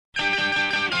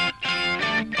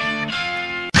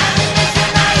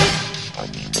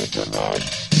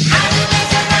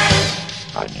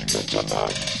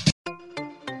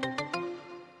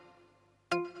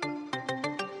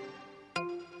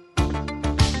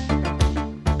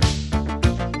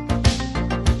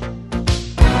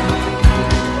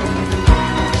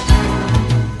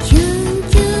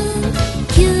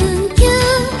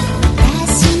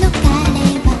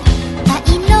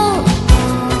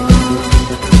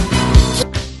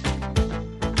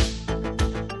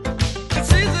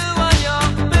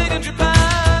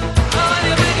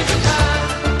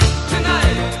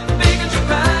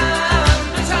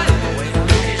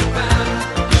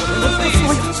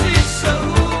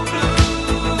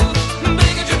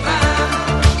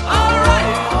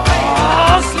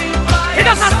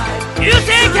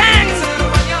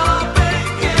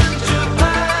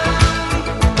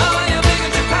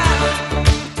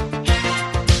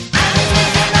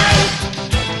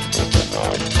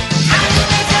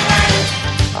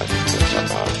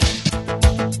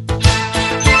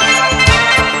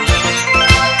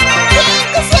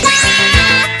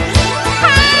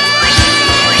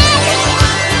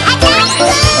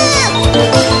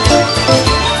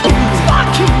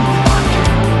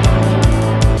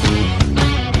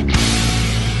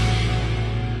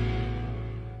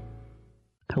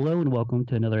Hello and welcome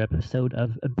to another episode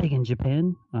of Big in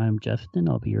Japan. I'm Justin.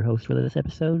 I'll be your host for this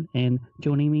episode, and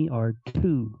joining me are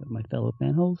two of my fellow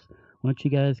fanholes. Why don't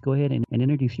you guys go ahead and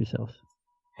introduce yourselves?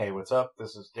 Hey, what's up?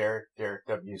 This is Derek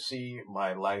WC.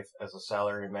 My life as a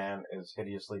salaryman is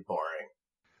hideously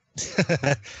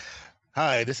boring.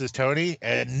 Hi, this is Tony,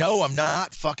 and no, I'm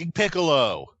not fucking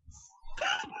Piccolo.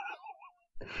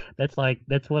 That's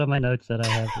one of my notes that I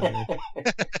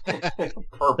have.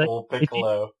 Purple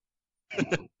Piccolo.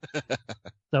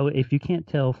 So if you can't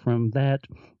tell from that,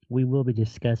 we will be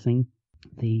discussing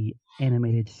the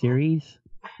animated series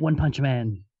One Punch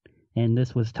Man. And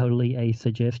this was totally a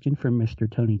suggestion from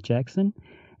Mr. Tony Jackson.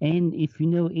 And if you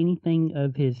know anything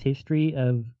of his history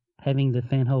of having the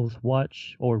fanholes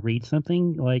watch or read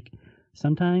something, like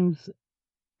sometimes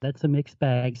that's a mixed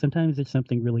bag. Sometimes it's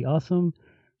something really awesome.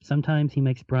 Sometimes he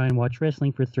makes Brian watch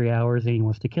wrestling for 3 hours and he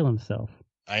wants to kill himself.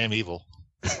 I am evil.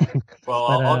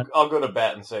 Well, But, I'll go to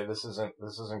bat and say this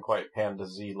isn't quite Panda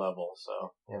Z level,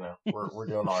 so we're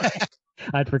doing all right.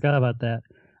 I forgot about that.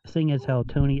 Seeing as how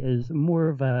Tony is more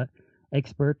of a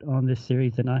expert on this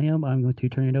series than I am, I'm going to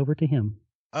turn it over to him.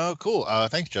 Oh, cool.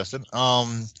 Thanks, Justin.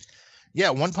 Yeah,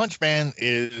 One Punch Man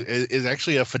is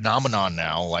actually a phenomenon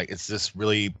now. Like, it's this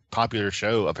really popular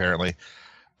show, apparently.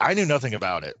 I knew nothing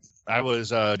about it. I was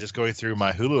just going through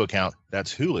my Hulu account.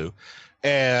 That's Hulu.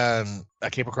 And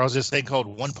I came across this thing called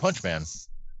One Punch Man.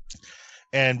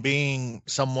 And being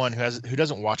someone who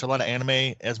doesn't watch a lot of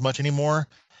anime as much anymore,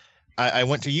 I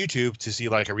went to YouTube to see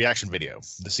like a reaction video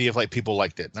to see if like people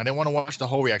liked it. And I didn't want to watch the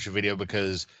whole reaction video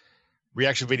because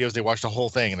reaction videos, they watch the whole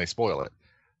thing and they spoil it.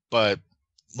 But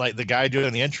like the guy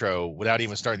doing the intro without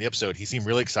even starting the episode, he seemed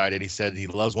really excited. He said he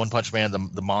loves One Punch Man.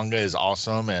 The manga is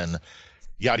awesome and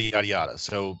yada, yada, yada.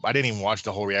 So I didn't even watch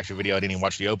the whole reaction video. I didn't even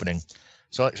watch the opening.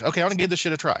 So, okay, I'm going to give this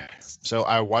shit a try. So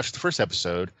I watched the first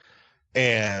episode,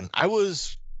 and I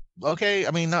was, okay,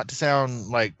 I mean, not to sound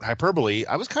like hyperbole,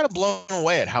 I was kind of blown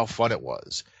away at how fun it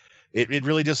was. It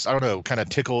really just, I don't know, kind of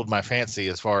tickled my fancy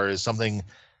as far as something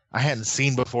I hadn't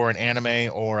seen before in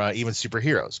anime or even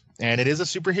superheroes. And it is a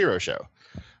superhero show.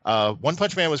 One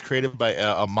Punch Man was created by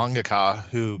a mangaka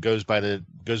who goes by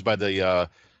the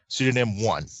pseudonym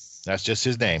One. That's just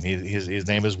his name. His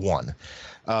name is One.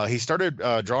 He started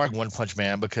drawing One Punch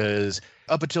Man because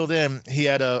up until then, he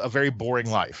had a very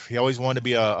boring life. He always wanted to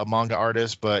be a manga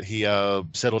artist, but he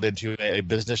settled into a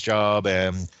business job,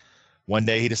 and one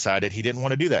day he decided he didn't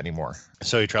want to do that anymore.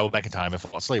 So he traveled back in time and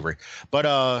fought slavery.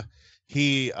 But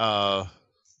he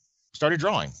started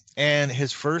drawing, and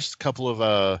his first couple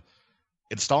of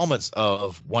installments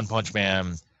of One Punch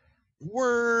Man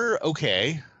were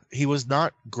okay. He was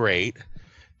not great,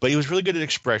 but he was really good at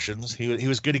expressions. He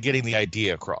was good at getting the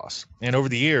idea across. And over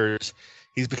the years,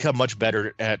 he's become much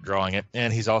better at drawing it.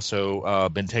 And he's also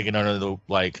been taken under the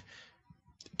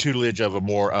tutelage of a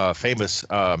more famous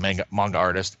manga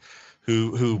artist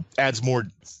who adds more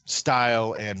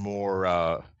style and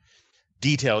more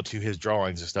detail to his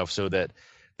drawings and stuff, so that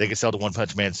they can sell the One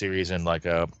Punch Man series in like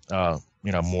a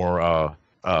more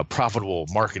profitable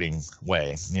marketing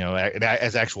way.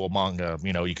 As actual manga,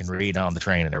 you can read on the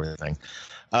train and everything.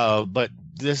 But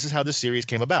this is how this series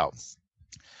came about.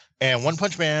 And One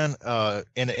Punch Man,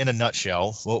 in a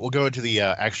nutshell, we'll go into the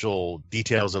actual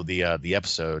details of the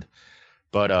episode.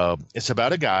 But it's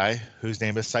about a guy whose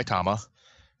name is Saitama,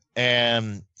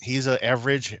 and he's an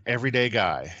average, everyday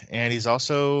guy. And he's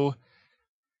also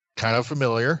kind of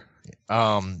familiar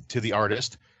to the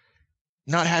artist,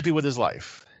 not happy with his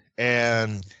life,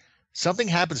 and something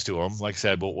happens to him. Like I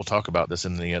said, we'll talk about this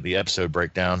in the episode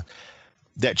breakdown.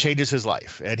 That changes his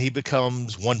life, and he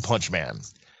becomes One Punch Man.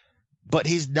 But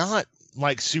he's not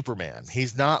like Superman.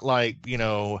 He's not like,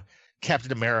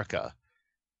 Captain America.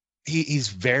 He's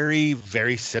very,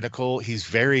 very cynical. He's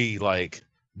very like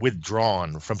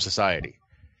withdrawn from society.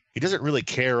 He doesn't really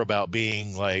care about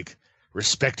being like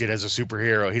respected as a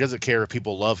superhero. He doesn't care if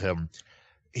people love him.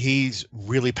 He's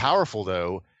really powerful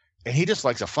though, and he just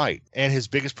likes a fight. And his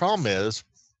biggest problem is,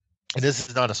 and this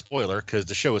is not a spoiler because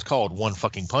the show is called One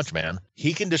Fucking Punch Man.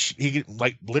 He can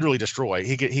like literally destroy.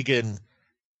 He can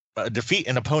defeat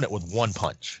an opponent with one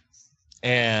punch,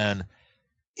 and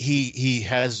he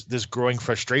has this growing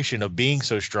frustration of being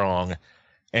so strong,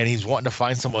 and he's wanting to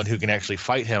find someone who can actually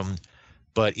fight him.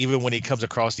 But even when he comes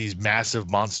across these massive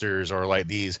monsters or like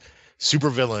these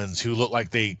supervillains who look like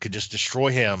they could just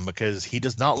destroy him, because he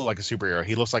does not look like a superhero.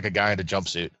 He looks like a guy in a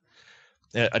jumpsuit.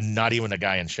 Not even a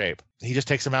guy in shape. He just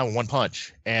takes him out with one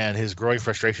punch, and his growing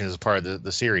frustration is part of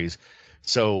the series.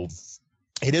 So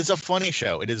it is a funny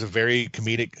show. It is a very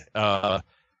comedic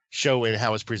show in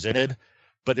how it's presented,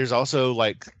 but there's also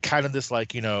like kind of this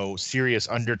like, serious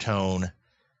undertone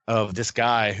of this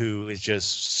guy who is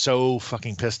just so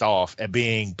fucking pissed off at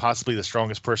being possibly the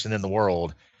strongest person in the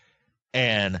world.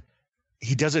 And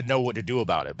he doesn't know what to do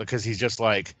about it, because he's just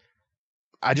like,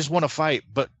 I just want to fight,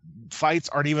 but fights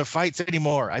aren't even fights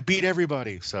anymore. I beat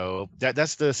everybody. So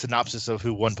that's the synopsis of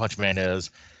who One Punch Man is.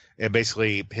 And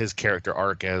basically his character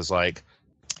arc is like,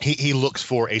 he looks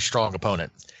for a strong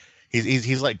opponent.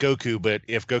 He's like Goku, but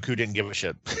if Goku didn't give a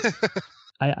shit.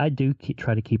 I do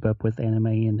try to keep up with anime,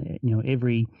 and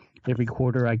every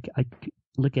quarter I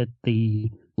look at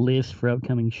the list for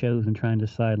upcoming shows and try and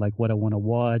decide like what I want to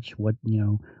watch,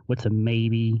 what's a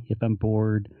maybe if I'm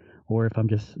bored, or if I'm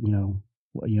just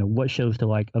what shows to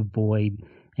like avoid.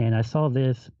 And I saw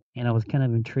this and I was kind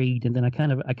of intrigued, and then I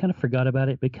kind of forgot about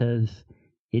it because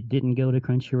it didn't go to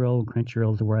Crunchyroll.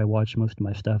 Crunchyroll's where I watch most of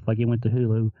my stuff. Like, it went to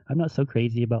Hulu. I'm not so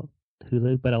crazy about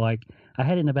Hulu, but I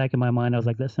had it in the back of my mind. I was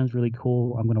like, that sounds really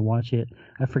cool. I'm going to watch it.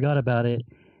 I forgot about it,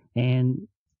 and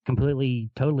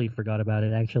totally forgot about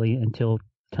it actually until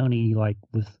Tony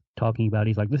was talking about it.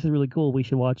 He's like, this is really cool. We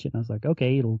should watch it. And I was like,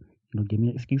 okay, it'll give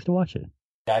me an excuse to watch it.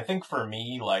 Yeah, I think for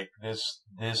me,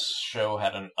 this show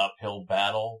had an uphill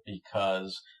battle,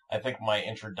 because I think my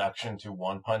introduction to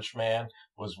One Punch Man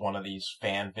was one of these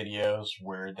fan videos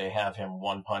where they have him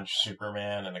one punch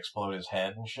Superman and explode his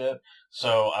head and shit.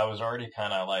 So I was already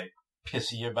kind of like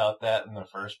pissy about that in the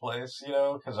first place,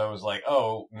 because I was like,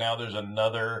 oh, now there's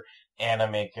another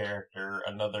anime character,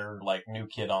 another like new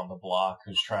kid on the block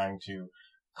who's trying to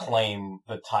claim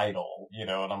the title, and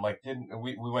I'm like,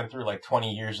 we went through like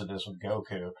 20 years of this with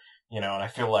Goku, and I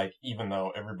feel like even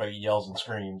though everybody yells and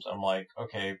screams, I'm like,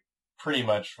 okay, pretty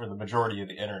much for the majority of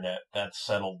the internet, that's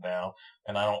settled now.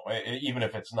 And I don't, even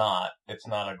if it's not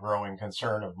a growing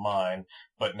concern of mine,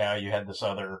 but now you had this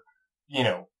other,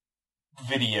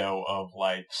 video of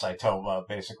like Saitama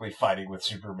basically fighting with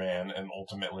Superman and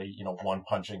ultimately, one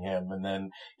punching him. And then,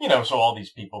 so all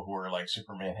these people who are like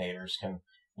Superman haters can,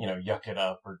 yuck it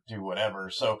up or do whatever.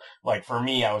 So, like, for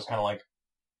me, I was kind of like,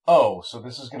 oh, so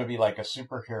this is going to be like a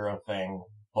superhero thing,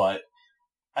 but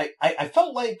I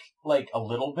felt like a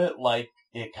little bit like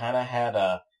it kind of had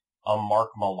a Mark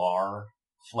Millar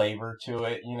flavor to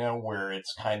it, where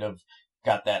it's kind of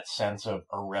got that sense of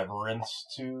irreverence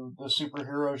to the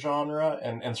superhero genre,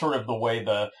 and sort of the way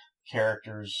the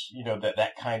characters,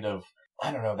 that kind of,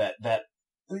 I don't know, that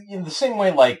in the same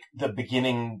way like the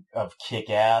beginning of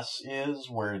Kick-Ass is,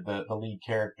 where the lead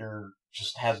character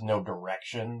just has no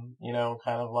direction,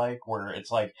 kind of like, where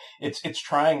it's like, it's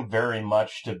trying very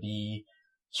much to be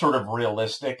sort of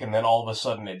realistic, and then all of a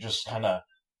sudden it just kind of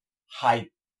high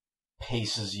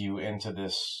paces you into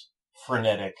this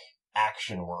frenetic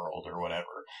action world or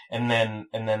whatever. And then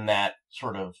that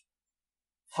sort of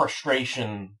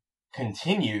frustration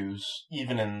continues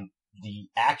even in the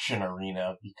action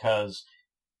arena, because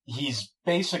he's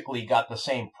basically got the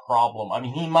same problem. I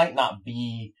mean, he might not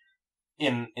be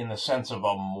in the sense of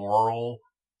a moral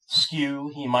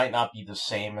skew. He might not be the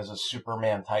same as a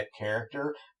Superman type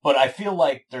character, but I feel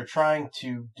like they're trying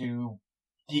to do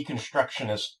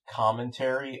deconstructionist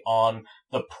commentary on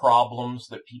the problems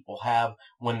that people have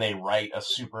when they write a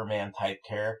Superman type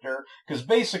character. Because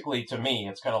basically, to me,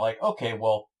 it's kind of like, okay,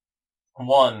 well,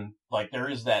 one, like, there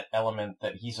is that element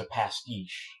that he's a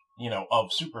pastiche,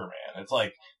 of Superman. It's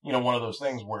like, one of those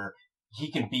things where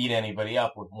he can beat anybody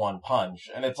up with one punch.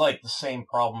 And it's like the same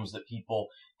problems that people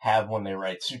have when they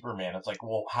write Superman. It's like,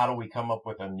 well, how do we come up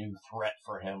with a new threat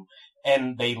for him?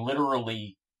 And they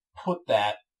literally put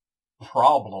that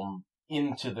problem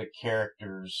into the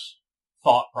character's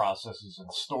thought processes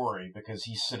and story, because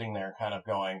he's sitting there kind of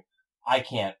going, I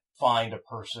can't find a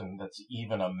person that's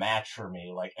even a match for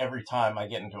me. Like, every time I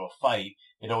get into a fight,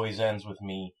 it always ends with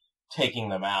me taking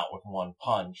them out with one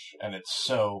punch. And it's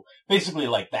so, basically,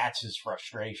 like, that's his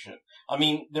frustration. I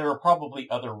mean, there are probably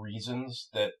other reasons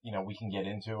that, you know, we can get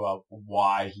into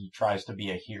why he tries to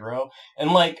be a hero.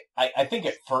 And, like, I think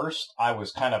at first I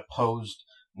was kind of posed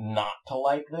not to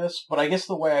like this, but I guess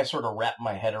the way I sort of wrapped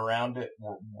my head around it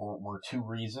were two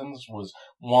reasons. Was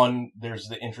one, there's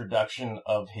the introduction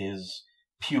of his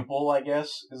pupil, I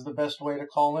guess, is the best way to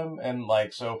call him. And,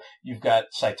 like, so you've got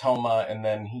Saitama, and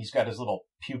then he's got his little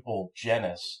pupil,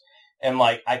 Genis. And,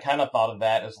 like, I kind of thought of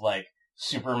that as, like,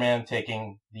 Superman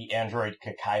taking the android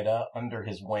Kakaida under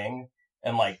his wing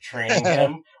and, like, training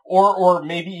him. Or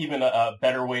maybe even a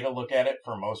better way to look at it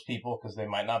for most people, because they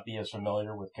might not be as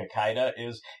familiar with Kakaida,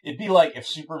 is it'd be like if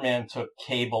Superman took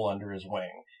Cable under his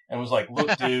wing and was like,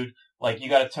 look, dude, like, you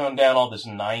gotta tone down all this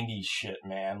 90s shit,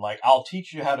 man. Like, I'll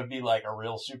teach you how to be, like, a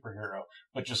real superhero,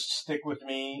 but just stick with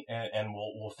me and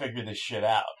we'll figure this shit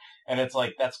out. And it's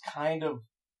like, that's kind of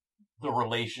the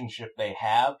relationship they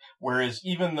have. Whereas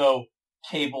even though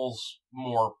Cable's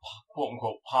more quote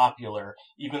unquote popular,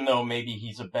 even though maybe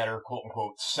he's a better quote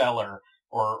unquote seller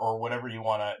or whatever you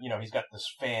want to, you know, he's got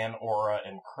this fan aura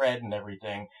and cred and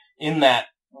everything, in that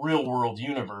real world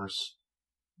universe,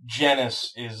 Genis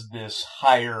is this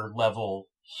higher level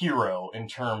hero in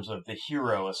terms of the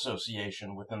hero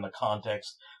association within the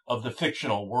context of the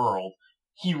fictional world.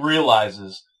 He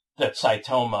realizes that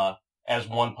Saitama, as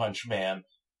One Punch Man,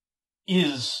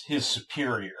 is his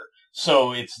superior.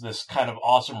 So it's this kind of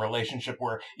awesome relationship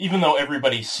where even though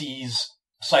everybody sees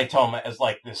Saitama as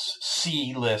like this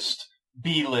C-list,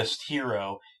 B-list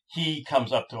hero, he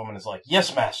comes up to him and is like,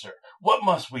 yes, master, what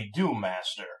must we do,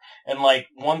 master? And, like,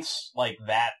 once, like,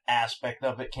 that aspect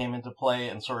of it came into play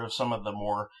and sort of some of the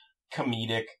more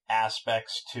comedic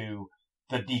aspects to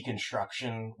the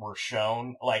deconstruction were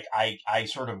shown, like, I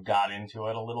sort of got into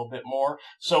it a little bit more.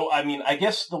 So, I mean, I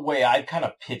guess the way I kind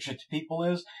of pitch it to people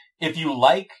is, if you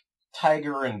like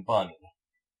Tiger and Bunny,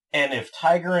 and if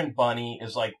Tiger and Bunny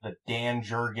is like the Dan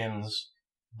Jurgens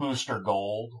Booster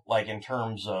Gold, like, in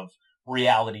terms of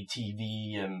reality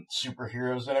TV and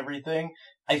superheroes and everything,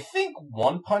 I think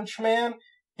One Punch Man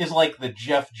is like the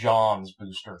Jeff Johns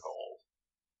Booster Gold.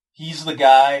 He's the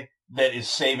guy that is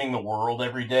saving the world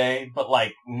every day, but,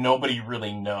 like, nobody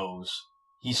really knows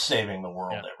he's saving the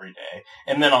world every day.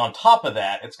 And then on top of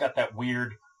that, it's got that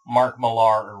weird Mark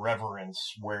Millar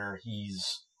irreverence where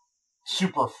he's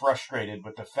super frustrated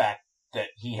with the fact that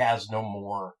he has no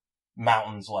more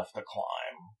mountains left to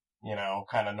climb, you know,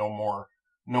 kind of no more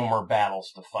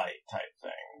battles to fight type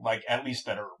thing, like, at least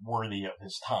that are worthy of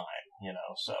his time, you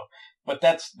know. So, but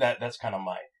that's kind of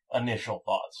my initial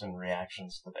thoughts and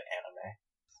reactions to the anime.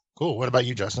 Cool. What about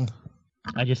you, Justin?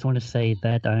 I just want to say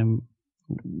that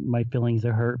my feelings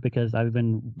are hurt because I've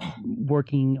been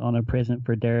working on a present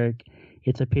for Derek.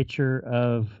 It's a picture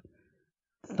of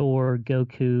Thor,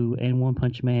 Goku, and One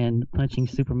Punch Man punching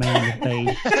Superman in the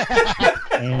face,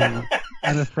 and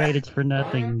I'm afraid it's for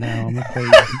nothing now. I'm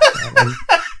afraid.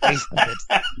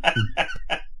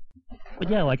 But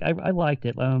yeah, like, I liked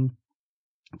it.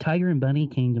 Tiger and Bunny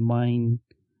came to mind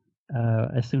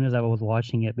as soon as I was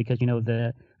watching it, because, you know,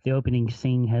 the opening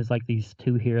scene has like these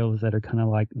two heroes that are kind of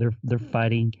like they're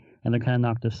fighting and they're kind of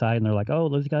knocked aside and they're like, oh,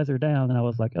 those guys are down, and I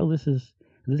was like, oh, this is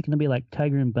going to be like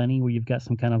Tiger and Bunny, where you've got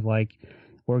some kind of like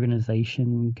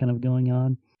organization kind of going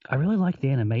on. I really like the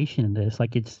animation in this.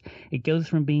 Like, it goes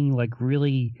from being like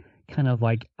really kind of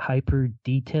like hyper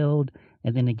detailed,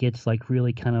 and then it gets like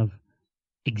really kind of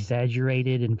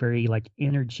exaggerated and very like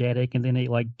energetic, and then it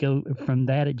like from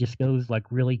that it just goes like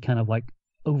really kind of like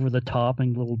over the top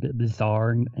and a little bit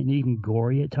bizarre and even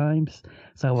gory at times.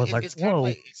 So I was like, whoa.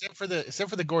 Like, except for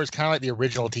the gore, it's kind of like the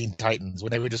original Teen Titans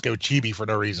when they would just go chibi for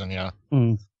no reason. Yeah.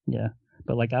 Yeah.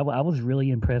 But like I was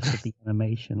really impressed with the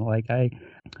animation. Like I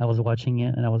was watching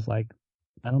it and I was like,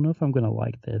 I don't know if I'm gonna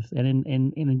like this. And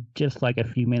in just like a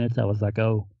few minutes, I was like,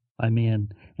 oh, I'm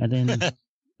in. And then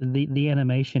the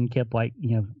animation kept like,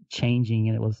 you know, changing,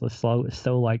 and it was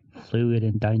so like fluid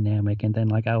and dynamic. And then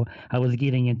like I was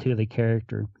getting into the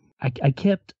character. I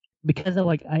kept, because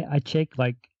I checked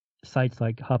like sites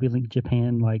like HobbyLink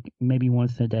Japan like maybe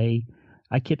once a day.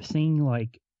 I kept seeing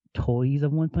like toys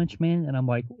of One Punch Man, and I'm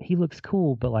like, he looks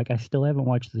cool, but like I still haven't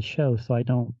watched the show, so I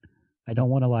don't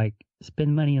want to like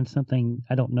spend money on something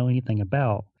I don't know anything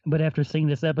about. But after seeing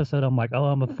this episode, I'm like, oh,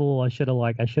 I'm a fool. I should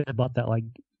have bought that like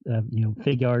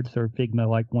fig arts or Figma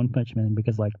like One Punch Man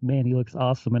because like man he looks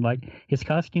awesome and like his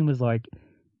costume is like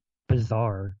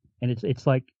bizarre and it's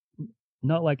like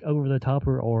not like over the top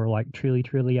or like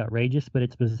truly outrageous, but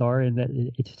it's bizarre in that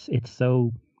it's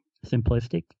so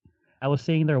simplistic. I was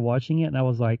sitting there watching it and I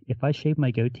was like, if I shave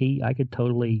my goatee, I could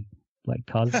totally like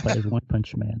cosplay as One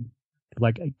Punch Man.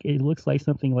 Like it looks like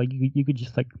something like you could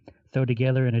just like throw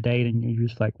together in a day and you're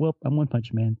just like, well, I'm One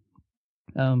Punch Man.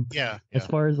 Yeah. As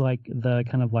far as like the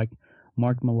kind of like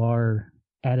Mark Millar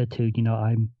attitude,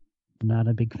 I'm not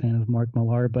a big fan of Mark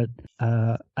Millar, but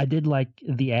I did like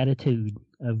the attitude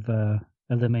of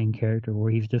the main character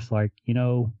where he's just like,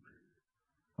 I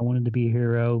wanted to be a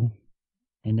hero,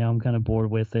 and now I'm kind of bored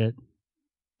with it.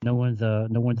 No one's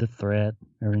a threat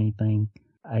or anything.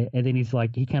 And then he's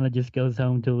like, he kind of just goes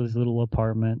home to his little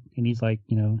apartment, and he's like,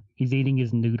 he's eating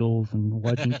his noodles and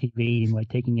watching TV and like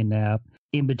taking a nap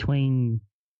in between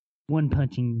one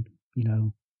punching,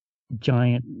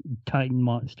 giant Titan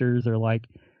monsters or like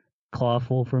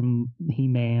Clawful from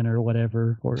He-Man or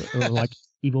whatever, or like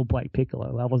evil Black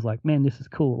Piccolo. I was like, man, this is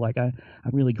cool. Like I'm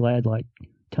really glad like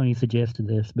Tony suggested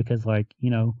this because like,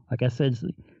 like I said,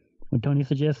 when Tony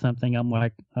suggests something, I'm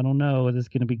like, I don't know, is this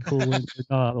going to be cool or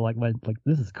not? Like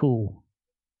this is cool.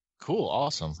 Cool.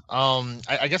 Awesome.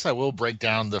 I guess I will break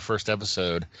down the first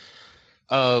episode.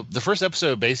 The first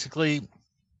episode basically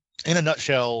in a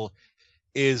nutshell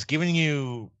is giving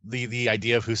you the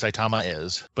idea of who Saitama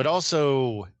is, but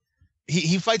also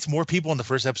he fights more people in the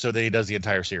first episode than he does the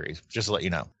entire series, just to let you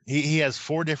know. He has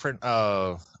 4 different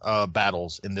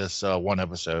battles in this one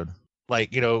episode.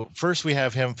 Like, first we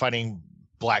have him fighting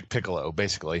Black Piccolo,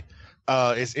 basically.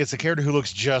 It's a character who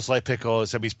looks just like Piccolo,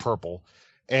 except he's purple.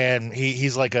 And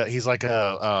he's like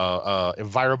a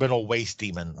environmental waste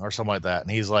demon or something like that. And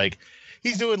he's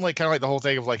doing like kind of like the whole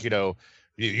thing of like,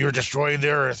 you're destroying the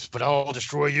earth, but I'll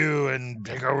destroy you and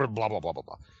take over, blah, blah, blah, blah,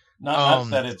 blah. Not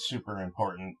that it's super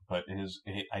important, but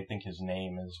I think his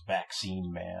name is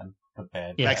Vaccine Man, the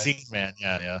bad guy. Vaccine Man,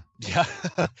 yeah.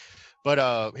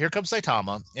 But here comes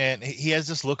Saitama, and he has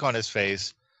this look on his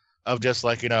face of just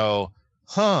like, the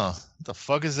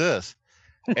fuck is this?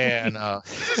 And I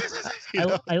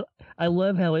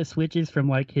love how it switches from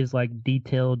like his like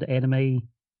detailed anime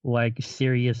like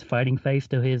serious fighting face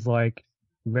to his like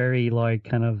very like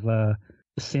kind of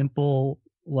simple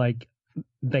like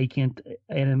vacant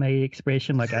anime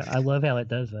expression. Like I love how it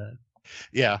does that.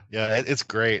 Yeah, it's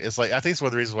great. It's like I think it's one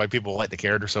of the reasons why people like the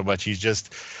character so much. He's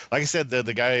just like I said,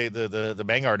 the guy, the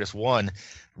manga artist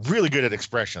really good at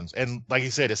expressions, and like you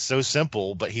said, it's so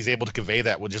simple, but he's able to convey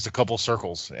that with just a couple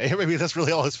circles. Maybe that's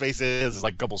really all his face is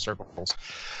like a couple circles.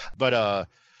 But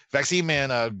Vaccine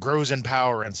Man grows in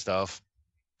power and stuff,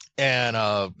 and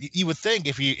you would think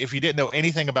if you didn't know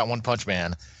anything about One Punch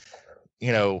Man,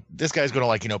 this guy's going to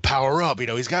like, power up,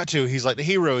 he's got to, he's like the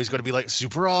hero. He's going to be like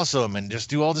super awesome and just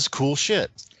do all this cool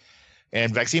shit.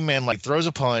 And Vaccine Man like throws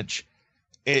a punch.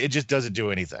 It just doesn't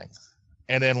do anything.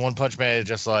 And then One Punch Man is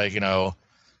just like,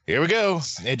 here we go.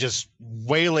 It just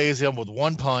waylays him with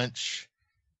one punch.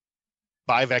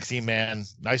 Bye, Vaccine Man.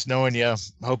 Nice knowing you.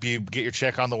 Hope you get your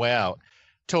check on the way out.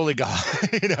 Totally got,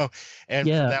 and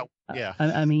yeah. That, yeah.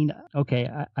 I mean, okay.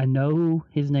 I know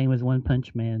his name is One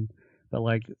Punch Man, but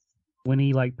like, when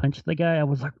he like punched the guy, I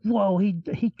was like, "Whoa!"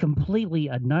 He completely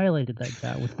annihilated that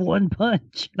guy with one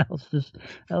punch. And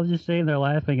I was just sitting there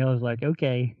laughing. I was like,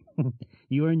 "Okay,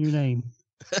 you earned your name."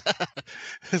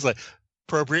 It's like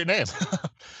appropriate name.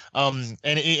 And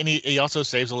he also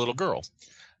saves a little girl,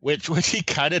 which he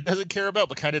kind of doesn't care about,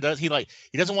 but kind of does. He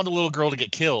doesn't want the little girl to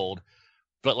get killed,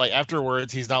 but like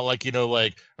afterwards, he's not like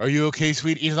like, "Are you okay,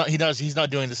 sweet?" He's not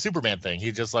doing the Superman thing.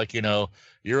 He's just like,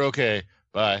 "You're okay.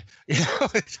 Bye."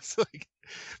 It's just like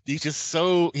he's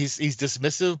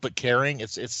dismissive but caring.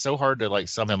 It's so hard to like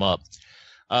sum him up.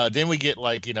 Then we get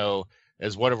like,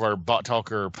 as one of our Bot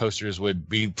Talker posters would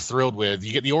be thrilled with,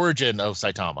 you get the origin of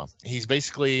Saitama. He's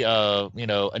basically a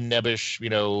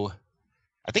nebbish,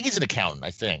 I think he's an accountant,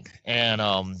 I think. And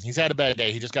he's had a bad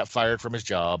day. He just got fired from his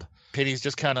job. And he's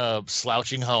just kind of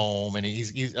slouching home, and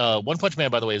he's One Punch Man,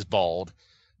 by the way, is bald,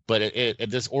 but at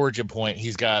this origin point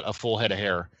he's got a full head of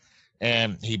hair.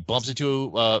 And he bumps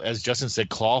into, as Justin said,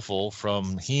 Clawful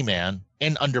from He-Man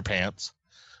in underpants.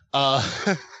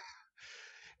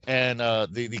 And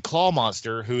the claw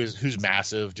monster, who's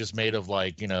massive, just made of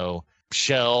like,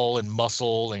 shell and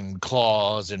muscle and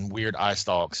claws and weird eye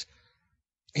stalks.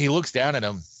 He looks down at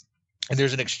him, and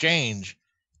there's an exchange.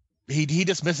 He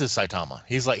dismisses Saitama.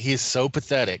 He's like, he's so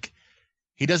pathetic.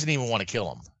 He doesn't even want to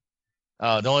kill him.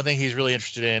 The only thing he's really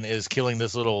interested in is killing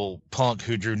this little punk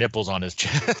who drew nipples on his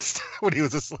chest when he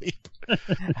was asleep.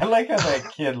 I like how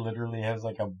that kid literally has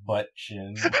like a butt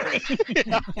chin.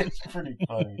 It's pretty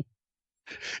funny.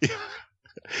 Yeah.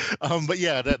 But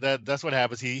yeah, that's what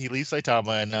happens. He leaves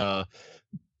Saitama, and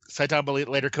Saitama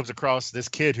later comes across this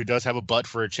kid who does have a butt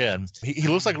for a chin. He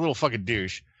looks like a little fucking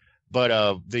douche,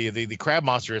 but the crab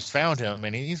monster has found him,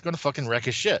 and he's gonna fucking wreck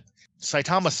his shit.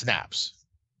 Saitama snaps.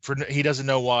 He doesn't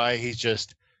know why.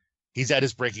 He's at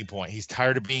his breaking point. He's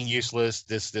tired of being useless.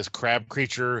 This crab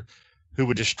creature who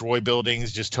would destroy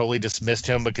buildings just totally dismissed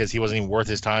him because he wasn't even worth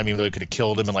his time, even though he could have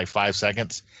killed him in like 5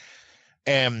 seconds.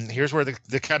 And here's where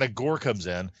the kind of gore comes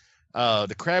in.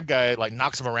 The crab guy like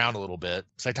knocks him around a little bit.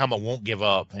 Saitama won't give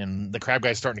up, and the crab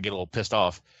guy's starting to get a little pissed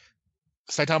off.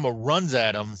 Saitama runs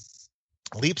at him,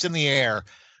 leaps in the air,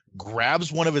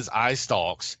 grabs one of his eye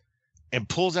stalks, and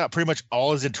pulls out pretty much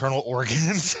all his internal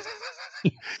organs.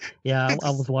 Yeah,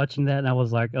 I was watching that and I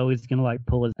was like, oh, he's gonna like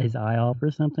pull his eye off or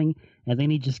something, and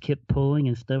then he just kept pulling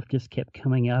and stuff just kept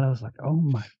coming out. I was like, oh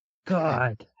my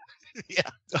god. Yeah,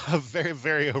 very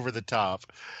very over the top.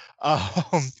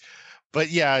 But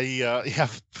yeah, he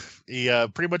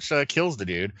pretty much kills the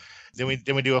dude. Then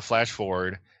we do a flash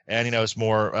forward, and it's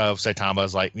more of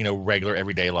Saitama's like regular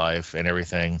everyday life and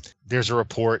everything. There's a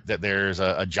report that there's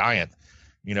a giant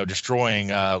destroying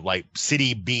like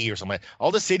City B or something.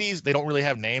 All the cities, they don't really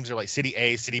have names. They're like City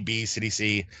A, City B, City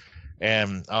C.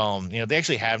 And, they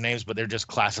actually have names, but they're just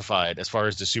classified as far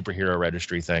as the superhero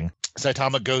registry thing.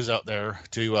 Saitama goes out there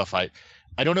to fight.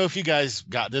 I don't know if you guys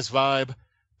got this vibe,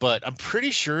 but I'm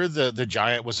pretty sure the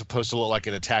giant was supposed to look like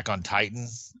an Attack on Titan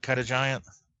kind of giant.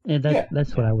 And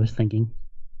that's what I was thinking.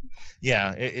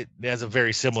 Yeah, it has a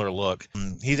very similar look.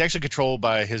 He's actually controlled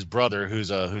by his brother,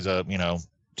 who's a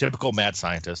typical mad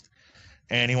scientist,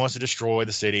 and he wants to destroy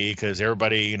the city because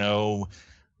everybody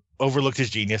overlooked his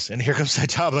genius. And here comes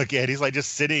Saitama again. He's like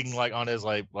just sitting like on his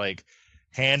like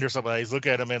hand or something. He's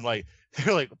looking at him and like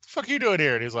they're like, what the fuck are you doing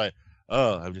here? And he's like,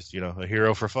 oh, I'm just a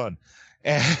hero for fun.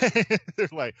 And they're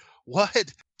like,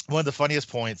 what? One of the funniest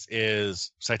points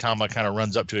is Saitama kind of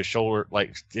runs up to his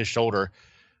shoulder,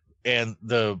 and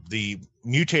the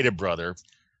mutated brother,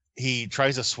 he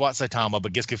tries to swat Saitama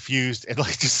but gets confused and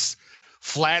like just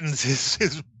flattens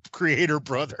his creator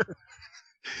brother.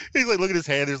 He's like, look at his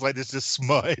hand. There's like this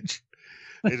smudge.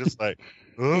 He's just like,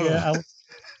 ugh.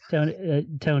 Yeah,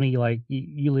 Tony, like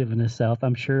you live in the South.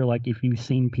 I'm sure, like if you've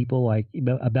seen people like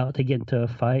about to get into a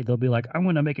fight, they'll be like, "I'm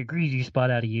gonna make a greasy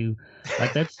spot out of you."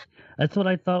 Like that's what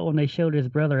I thought when they showed his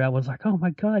brother. I was like, "Oh my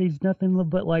god, he's nothing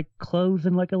but like clothes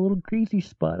and like a little greasy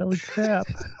spot." Holy crap!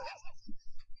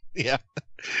 Yeah.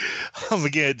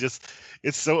 Again,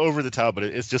 it's so over the top, but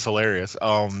it's just hilarious.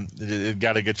 It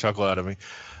got a good chuckle out of me.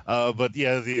 But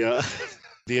yeah,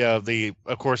 the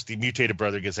of course the mutated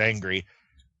brother gets angry,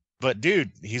 but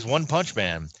dude, he's One Punch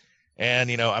Man,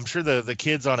 and I'm sure the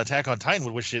kids on Attack on Titan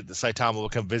would wish that Saitama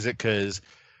would come visit, because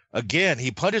again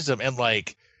he punches them and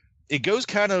like it goes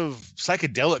kind of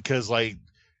psychedelic because like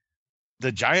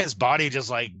the giant's body just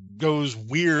like goes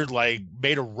weird, like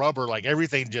made of rubber, like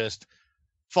everything just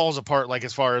falls apart, like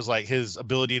as far as like his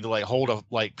ability to like hold a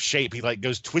like shape. He like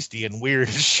goes twisty and weird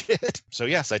as shit. So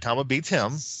yeah, Saitama beats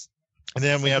him, and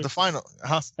then we have the final.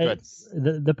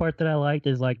 The part that I liked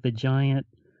is like the giant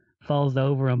falls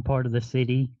over on part of the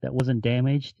city that wasn't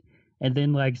damaged, and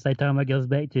then like Saitama goes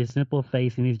back to his simple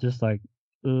face, and he's just like,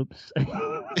 "Oops."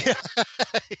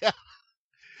 Yeah.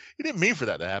 He didn't mean for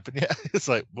that to happen. Yeah, it's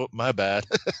like, well, my bad.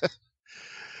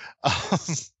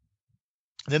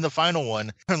 Then the final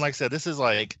one, and like I said, this is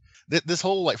like this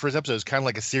whole like first episode is kind of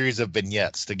like a series of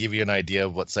vignettes to give you an idea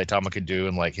of what Saitama could do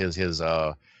and like his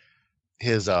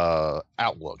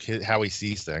outlook, how he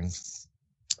sees things.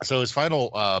 So his final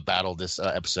battle this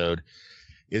episode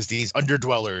is these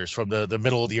underdwellers from the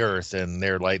middle of the earth, and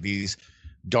they're like these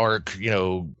dark,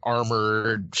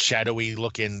 armored, shadowy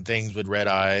looking things with red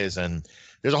eyes, and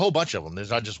there's a whole bunch of them. There's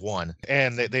not just one,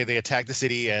 and they attack the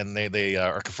city, and they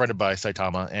are confronted by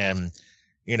Saitama, and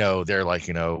they're like,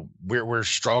 we're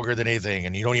stronger than anything,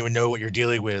 and you don't even know what you're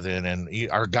dealing with, and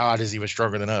our god is even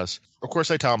stronger than us. Of course,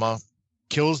 Saitama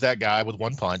kills that guy with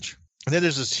one punch, and then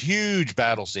there's this huge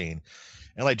battle scene,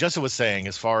 and like Justin was saying,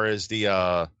 as far as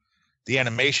the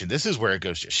animation, this is where it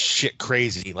goes just shit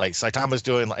crazy. Like Saitama's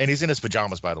doing, and he's in his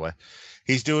pajamas, by the way.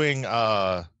 He's doing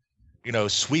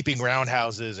sweeping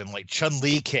roundhouses and like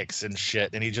Chun-Li kicks and shit,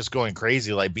 and he's just going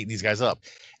crazy, like beating these guys up,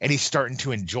 and he's starting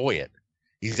to enjoy it.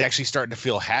 He's actually starting to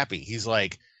feel happy. He's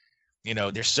like,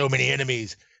 there's so many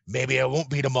enemies. Maybe I won't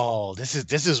beat them all. This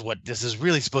is what this is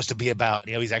really supposed to be about.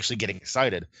 He's actually getting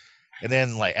excited. And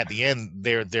then like at the end,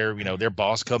 their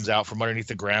boss comes out from underneath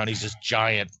the ground. He's this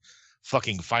giant,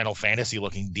 fucking Final Fantasy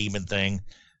looking demon thing.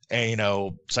 And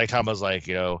Saitama's like,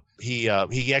 he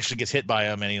actually gets hit by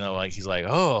him, and like he's like,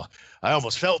 oh, I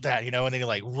almost felt that, and then he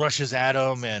like rushes at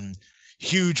him and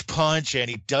huge punch, and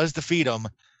he does defeat him.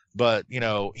 But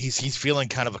he's feeling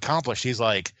kind of accomplished. He's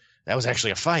like, that was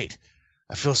actually a fight.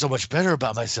 I feel so much better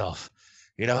about myself.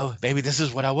 Maybe this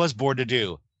is what I was born to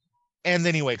do. And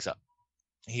then he wakes up.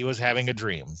 He was having a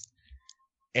dream,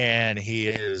 and he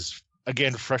is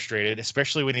again frustrated,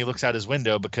 especially when he looks out his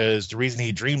window, because the reason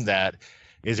he dreamed that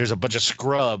is there's a bunch of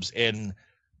scrubs in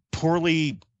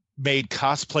poorly made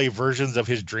cosplay versions of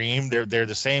his dream. They're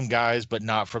the same guys, but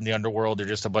not from the underworld. They're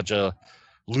just a bunch of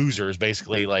losers,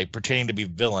 basically, like pretending to be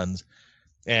villains.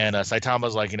 And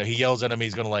Saitama's like, he yells at them.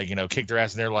 He's gonna like, kick their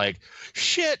ass, and they're like,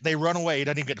 shit. They run away. He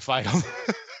doesn't even get to fight them.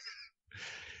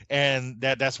 And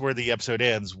that's where the episode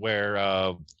ends, where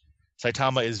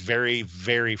Saitama is very,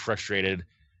 very frustrated.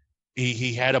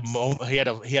 He had a moment. He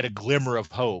had a glimmer of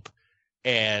hope,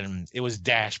 and it was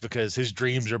dashed because his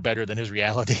dreams are better than his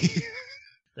reality.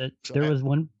 There was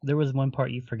one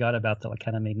part you forgot about that like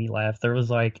kind of made me laugh. There was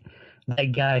like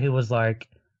that guy who was like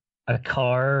a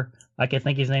car. Like I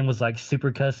think his name was like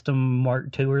Super Custom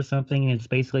Mark II or something. And it's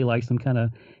basically like some kind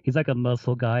of, he's like a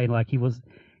muscle guy, and like he was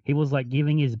like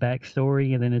giving his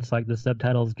backstory, and then it's like the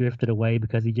subtitles drifted away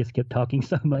because he just kept talking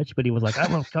so much. But he was like, I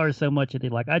love cars so much,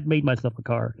 and like I'd made myself a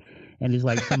car, and he's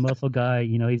like some muscle guy.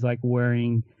 He's like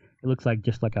wearing, it looks like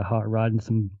just like a hot rod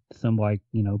and some like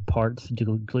parts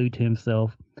glued to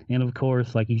himself. And of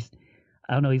course, like he's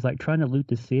like trying to loot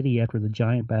the city after the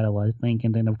giant battle, I think.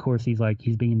 And then of course he's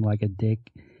being like a dick.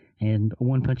 And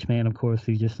One Punch Man, of course,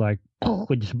 he's just like,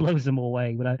 it just blows him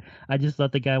away. But I just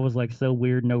thought the guy was like so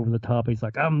weird and over the top. He's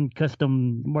like, I'm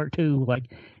Custom Mark II.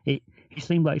 Like he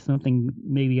seemed like something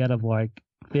maybe out of like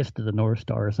Fist of the North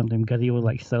Star or something, because he was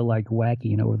like so like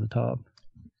wacky and over the top.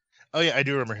 Oh yeah, I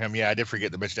do remember him. Yeah, I did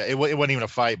forget to mention that. It wasn't even a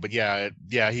fight, but yeah,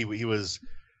 he was.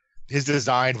 His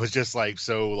design was just like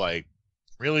so like,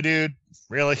 really, dude,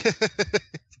 really.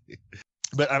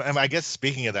 But I guess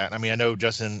speaking of that, I mean, I know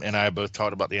Justin and I both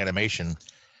talked about the animation,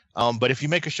 but if you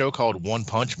make a show called One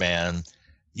Punch Man,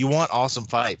 you want awesome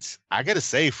fights. I gotta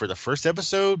say, for the first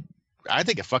episode, I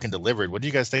think it fucking delivered. What do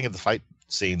you guys think of the fight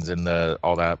scenes and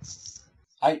all that?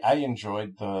 I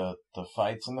enjoyed the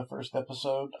fights in the first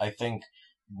episode. I think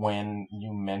when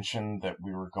you mentioned that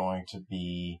we were going to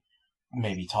be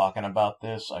maybe talking about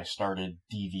this, I started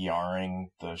DVRing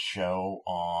the show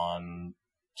on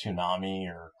Toonami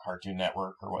or Cartoon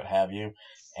Network or what have you.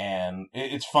 And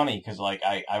it's funny because like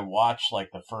I watched like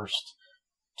the first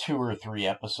 2 or 3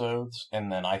 episodes, and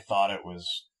then I thought it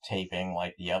was taping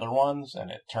like the other ones,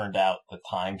 and it turned out the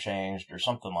time changed or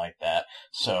something like that.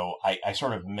 So I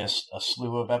sort of missed a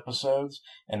slew of episodes,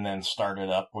 and then started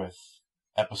up with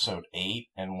episode 8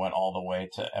 and went all the way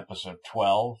to episode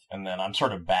 12. And then I'm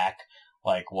sort of back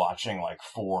like watching like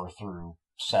 4 through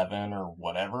 7 or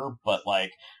whatever. But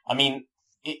like, I mean,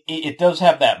 it does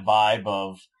have that vibe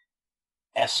of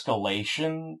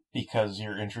escalation because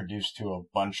you're introduced to a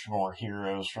bunch more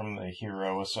heroes from the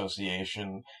Hero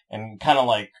Association, and kind of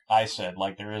like I said,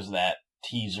 like there is that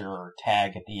teaser or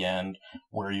tag at the end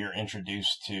where you're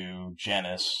introduced to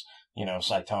Genis,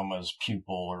 Saitama's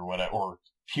pupil or whatever, or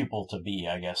pupil to be,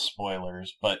 I guess,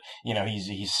 spoilers, but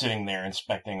he's sitting there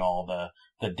inspecting all the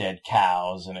dead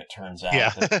cows, and it turns out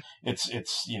that it's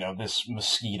this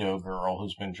mosquito girl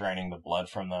who's been draining the blood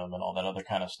from them and all that other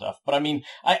kind of stuff. But I mean,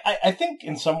 I think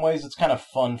in some ways it's kind of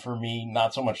fun for me,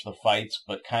 not so much the fights,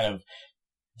 but kind of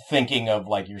thinking of,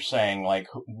 like you're saying, like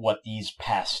what these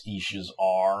pastiches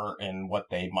are and what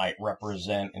they might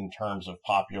represent in terms of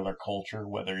popular culture,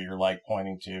 whether you're like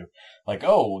pointing to like,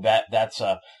 oh, that's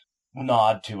a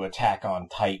nod to Attack on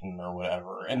Titan or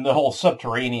whatever, and the whole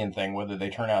subterranean thing, whether they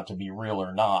turn out to be real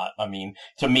or not. I mean,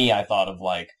 to me, I thought of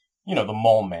like, the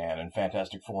Mole Man in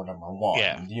Fantastic Four #1.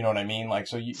 Yeah. You know what I mean? Like,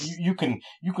 so you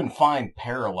can find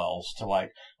parallels to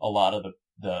like a lot of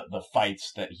the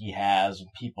fights that he has and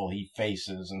people he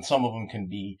faces, and some of them can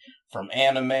be from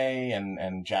anime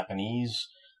and Japanese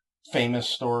famous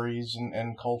stories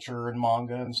and culture and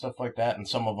manga and stuff like that, and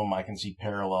some of them I can see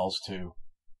parallels to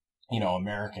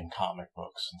American comic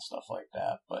books and stuff like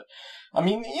that. But I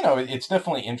mean, it's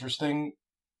definitely interesting.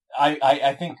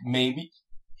 I think maybe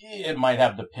it might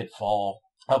have the pitfall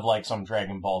of like some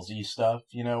Dragon Ball Z stuff,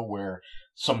 where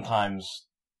sometimes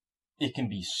it can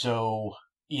be so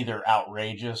either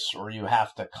outrageous or you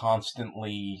have to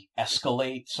constantly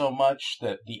escalate so much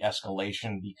that the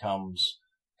escalation becomes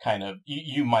kind of,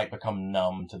 you might become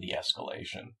numb to the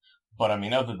escalation. But I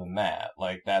mean, other than that,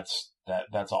 like that's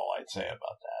all I'd say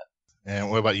about that.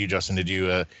 And what about you, Justin? Did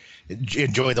you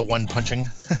enjoy the one punching?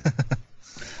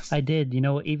 I did.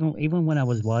 Even when I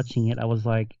was watching it, I was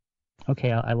like,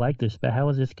 okay, I like this, but how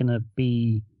is this gonna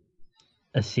be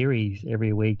a series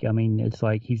every week? I mean, it's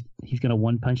like he's gonna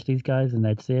one punch these guys and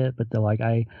that's it. But like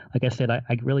I said, I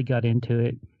really got into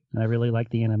it and I really like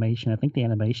the animation. I think the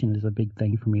animation is a big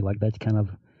thing for me. Like that's kind of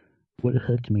what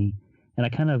hooked me, and I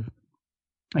kind of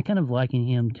liken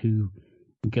him to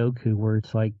Goku, where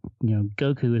it's like,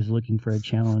 Goku is looking for a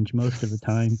challenge most of the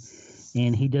time,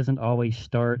 and he doesn't always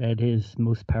start at his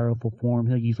most powerful form.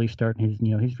 He'll usually start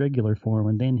in his regular form,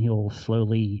 and then he'll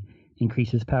slowly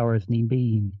increase his power as need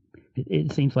be.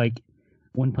 It seems like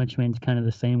One Punch Man's kind of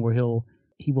the same, where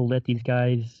he will let these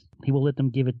guys, he will let them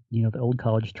give it, the old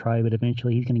college try, but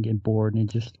eventually he's going to get bored and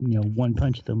just, one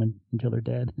punch them until they're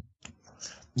dead.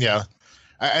 Yeah.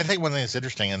 I think one thing that's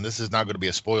interesting, and this is not going to be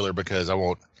a spoiler because I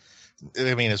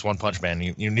mean, it's One Punch Man.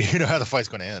 You know how the fight's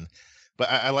going to end. But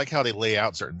I like how they lay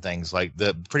out certain things. Like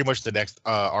pretty much the next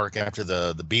arc after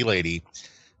the Bee Lady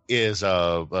is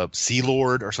Sea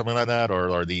Lord or something like that,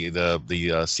 or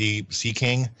the Sea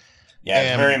King. Yeah,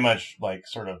 it's very much like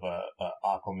sort of a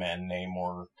Aquaman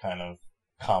Namor kind of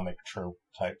comic trope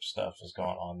type stuff is going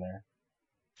on there.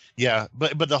 Yeah,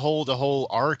 but the whole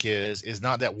arc is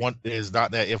not that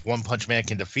if One Punch Man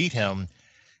can defeat him,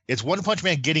 it's One Punch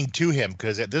Man getting to him,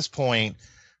 because at this point,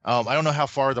 I don't know how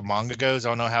far the manga goes. I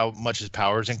don't know how much his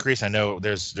powers increase. I know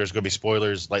there's going to be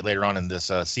spoilers like later on in this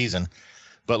season,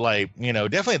 but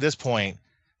definitely at this point,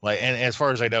 and as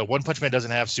far as I know, One Punch Man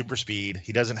doesn't have super speed.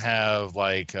 He doesn't have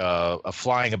a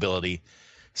flying ability,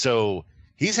 so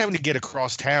he's having to get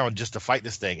across town just to fight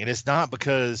this thing, and it's not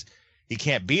because he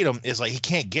can't beat him. It's like he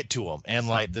can't get to him, and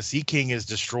the Sea King is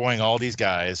destroying all these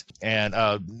guys. And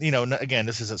again,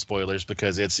 this isn't spoilers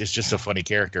because it's just a funny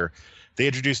character. They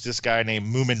introduced this guy named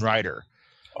Moomin Rider.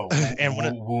 Oh, and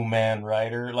Woo Man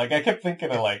Rider. Like, I kept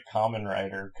thinking of Kamen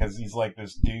Rider, because he's like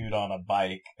this dude on a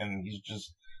bike, and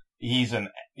he's an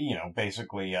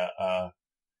basically a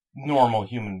normal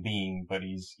human being, but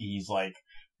he's like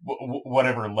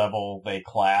whatever level they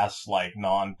class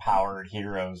non-powered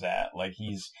heroes at. Like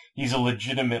he's a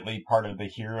legitimately part of the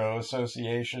Hero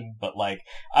Association, but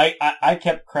I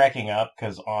kept cracking up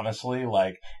because honestly,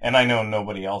 and I know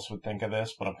nobody else would think of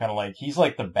this, but I'm kind of he's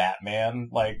like the Batman,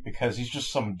 because he's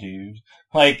just some dude,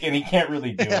 and he can't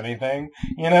really do anything,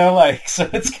 so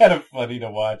it's kind of funny to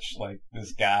watch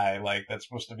this guy that's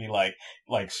supposed to be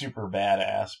super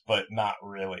badass, but not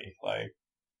really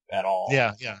at all.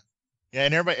 Yeah. Yeah,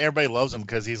 and everybody loves him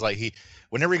because he's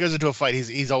whenever he goes into a fight,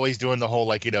 he's always doing the whole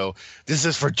this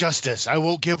is for justice, I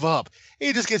won't give up.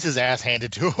 He just gets his ass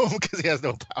handed to him because he has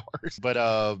no powers. But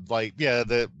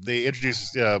they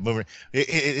introduced Moomin.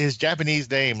 His Japanese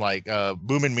name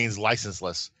Moomin means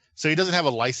licenseless, so he doesn't have a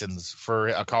license for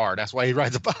a car. That's why he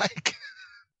rides a bike.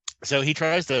 So he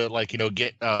tries to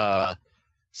get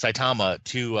Saitama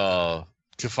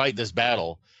to fight this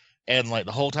battle. And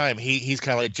the whole time he's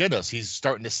kind of like Genos. He's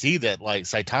starting to see that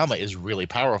Saitama is really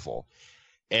powerful.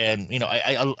 And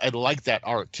I like that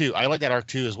arc too. I like that arc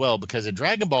too as well, because in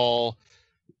Dragon Ball,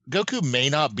 Goku may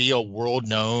not be a world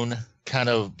known kind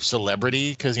of celebrity,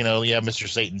 because you have Mr.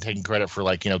 Satan taking credit for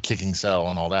kicking Cell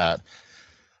and all that.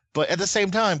 But at the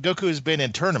same time, Goku has been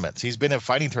in tournaments. He's been in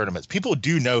fighting tournaments. People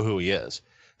do know who he is.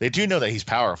 They do know that he's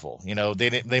powerful.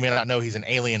 They may not know he's an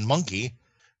alien monkey.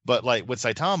 But with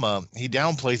Saitama, he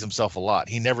downplays himself a lot.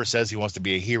 He never says he wants to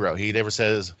be a hero. He never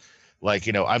says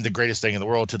I'm the greatest thing in the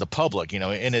world to the public.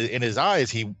 In his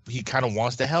eyes, he kind of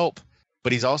wants to help,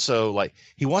 but he's also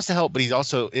he wants to help, but he's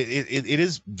also it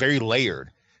is very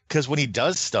layered, because when he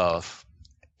does stuff,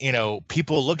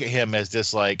 people look at him as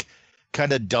this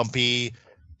kind of dumpy.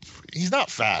 He's not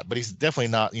fat, but he's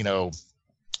definitely not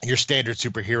your standard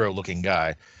superhero looking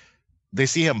guy. They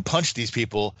see him punch these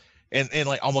people. And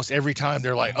almost every time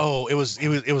they're oh, it was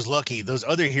lucky. Those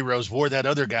other heroes wore that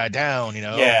other guy down,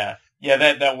 Yeah.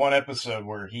 Yeah, that one episode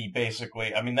where he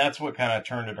basically, I mean, that's what kind of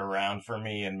turned it around for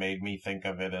me and made me think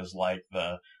of it as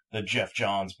the Jeff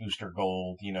Johns Booster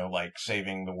Gold,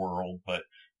 saving the world, but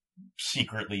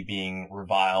secretly being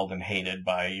reviled and hated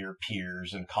by your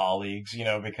peers and colleagues,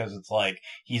 because it's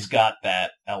he's got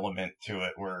that element to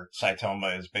it where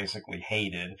Saitama is basically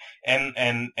hated,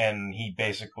 and he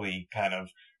basically kind of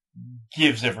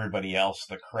gives everybody else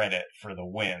the credit for the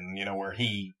win, where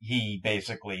he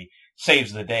basically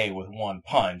saves the day with one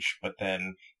punch, but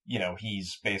then,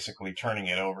 he's basically turning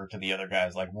it over to the other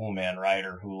guys like Woo Man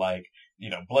Rider, who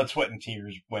blood, sweat, and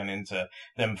tears went into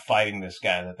them fighting this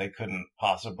guy that they couldn't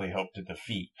possibly hope to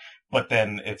defeat. But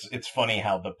then it's funny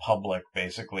how the public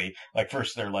basically,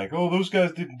 first they're oh, those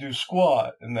guys didn't do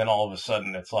squat, and then all of a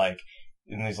sudden it's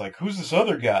and he's like, who's this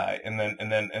other guy? And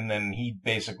then he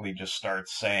basically just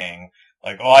starts saying,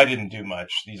 like, oh, I didn't do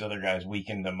much. These other guys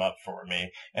weakened them up for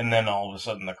me. And then all of a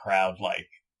sudden the crowd, like,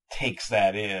 takes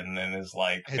that in and is,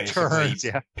 like, It basically turns,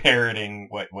 yeah. parroting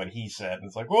what he said. And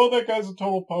it's like, well, that guy's a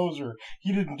total poser.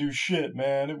 He didn't do shit,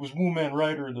 man. It was Wu Man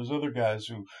Rider and those other guys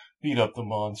who beat up the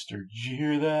monster. Did you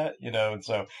hear that? You know, and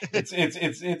so it's,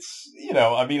 you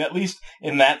know, I mean, at least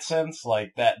in that sense,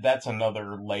 like, that's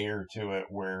another layer to it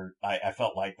where I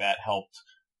felt like that helped.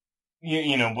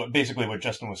 You know, basically what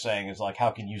Justin was saying is, like,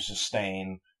 how can you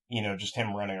sustain, you know, just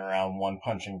him running around one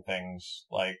punching things,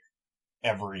 like,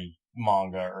 every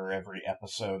manga or every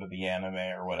episode of the anime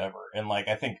or whatever. And, like,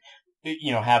 I think,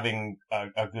 you know, having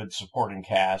a good supporting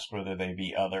cast, whether they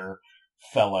be other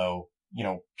fellow, you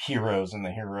know, heroes in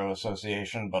the Hero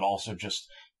Association, but also just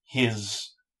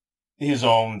his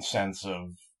own sense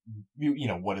of, you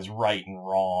know, what is right and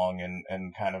wrong,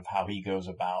 and kind of how he goes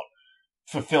about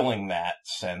fulfilling that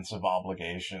sense of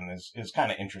obligation is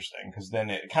kind of interesting, because then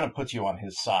it kind of puts you on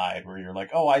his side, where you're like,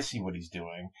 oh, I see what he's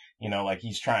doing, you know, like,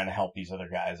 he's trying to help these other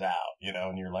guys out, you know,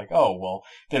 and you're like, oh, well,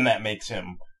 then that makes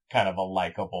him kind of a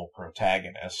likable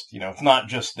protagonist. You know, it's not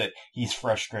just that he's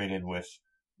frustrated with,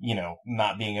 you know,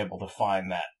 not being able to find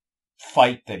that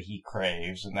fight that he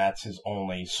craves, and that's his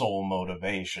only sole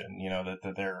motivation, you know,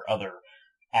 that there are other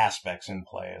aspects in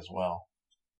play as well.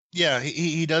 Yeah,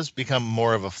 he does become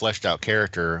more of a fleshed out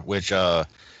character, which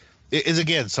is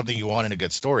again something you want in a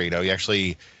good story. You know, you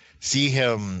actually see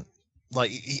him,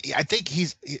 like, I think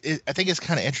it's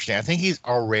kind of interesting. I think he's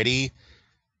already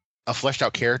a fleshed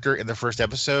out character in the first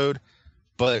episode,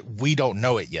 but we don't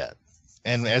know it yet.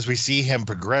 And as we see him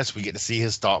progress, we get to see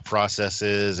his thought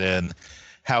processes and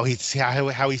how he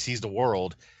sees the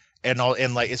world, and all.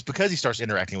 And, like, it's because he starts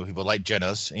interacting with people like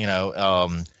Genos, you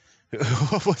know.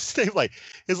 What's his name? Like,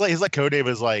 his code name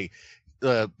is like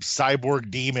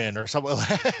Cyborg Demon or something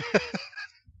like that.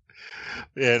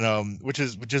 And which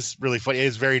is really funny.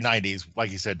 It's very 90s,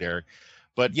 like you said, Derek.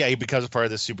 But yeah, he becomes a part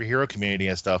of the superhero community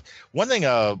and stuff. One thing,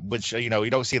 which, you know, you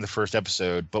don't see in the first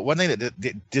episode, but one thing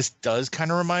that this does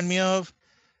kind of remind me of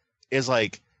is,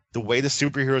 like, the way the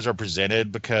superheroes are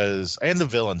presented, and the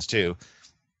villains too.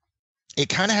 It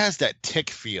kind of has that Tick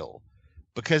feel,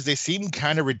 because they seem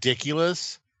kind of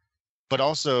ridiculous, but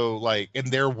also, like, in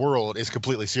their world is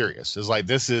completely serious. It's like,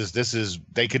 this is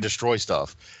they can destroy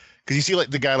stuff. Because you see, like,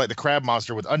 the guy, like the crab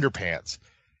monster with underpants,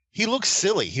 he looks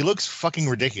silly. He looks fucking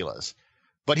ridiculous,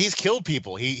 but he's killed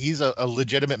people. He's a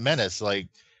legitimate menace. Like,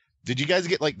 did you guys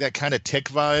get, like, that kind of Tick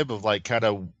vibe of, like, kind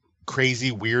of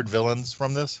crazy, weird villains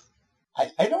from this?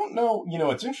 I don't know. You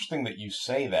know, it's interesting that you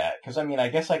say that, because, I mean, I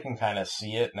guess I can kind of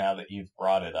see it now that you've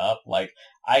brought it up. Like,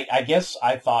 I guess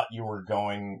I thought you were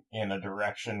going in a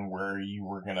direction where you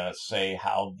were going to say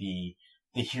how the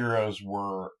heroes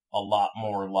were a lot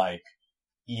more like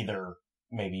either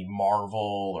maybe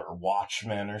Marvel or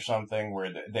Watchmen or something,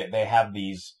 where they have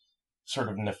these sort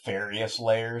of nefarious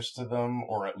layers to them,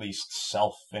 or at least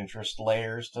self-interest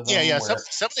layers to them. Yeah.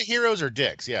 Some of the heroes are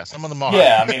dicks. Yeah, some of them are.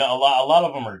 Yeah, I mean, a lot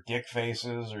of them are dick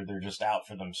faces, or they're just out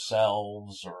for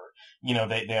themselves, or, you know,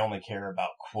 they only care about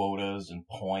quotas and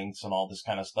points and all this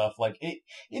kind of stuff. Like,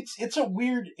 it's a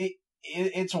weird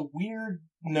it's a weird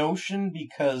notion,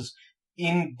 because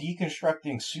in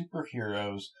deconstructing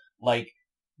superheroes, like,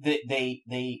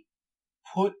 they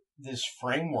put this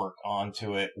framework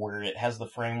onto it where it has the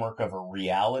framework of a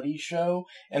reality show.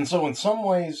 And so in some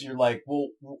ways you're like, well,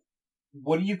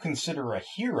 what do you consider a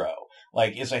hero?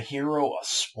 Like, is a hero a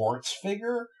sports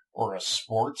figure or a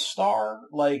sports star?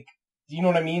 Like, do you know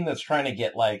what I mean? That's trying to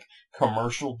get, like,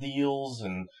 commercial deals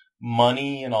and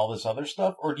money and all this other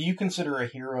stuff? Or do you consider a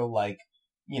hero like,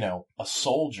 you know, a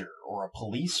soldier or a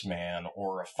policeman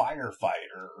or a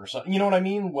firefighter or something? You know what I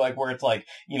mean? Like, where it's like,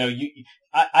 you know,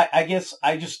 I guess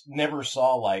I just never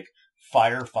saw, like,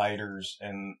 firefighters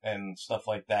and stuff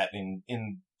like that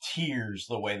in tiers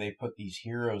the way they put these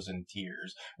heroes in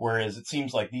tiers. Whereas it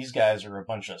seems like these guys are a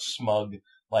bunch of smug,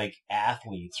 like,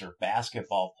 athletes or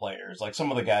basketball players, like some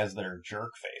of the guys that are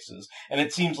jerk faces. And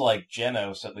it seems like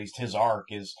Genos, at least his arc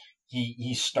is,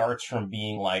 he starts from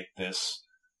being like this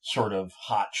sort of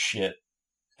hot shit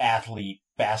athlete,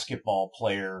 basketball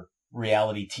player,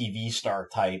 reality TV star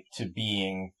type, to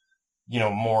being, you know,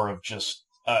 more of just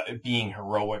being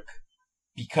heroic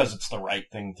because it's the right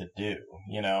thing to do,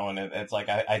 you know. And it's like,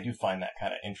 I do find that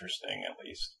kind of interesting, at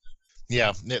least.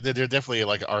 Yeah, they're definitely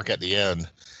like an arc at the end.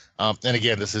 And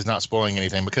again, this is not spoiling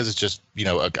anything, because it's just, you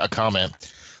know, a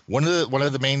comment. One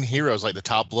of the main heroes, like the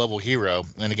top level hero,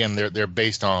 and again, they're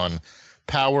based on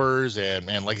powers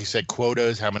and like you said,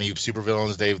 quotas, how many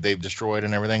supervillains they've destroyed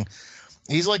and everything.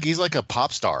 He's like a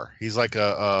pop star. He's like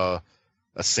a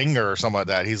a singer or something like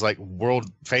that. He's like world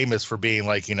famous for being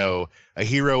like, you know, a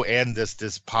hero and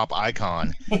this pop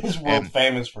icon. He's world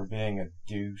famous for being a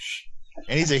douche.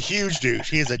 And he's a huge douche.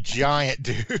 He is a giant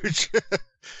douche.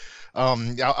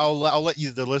 I'll let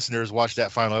you, the listeners, watch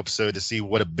that final episode to see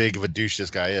what a big of a douche this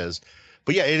guy is.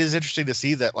 But yeah, it is interesting to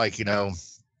see that, like, you know,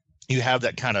 you have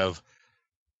that kind of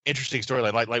interesting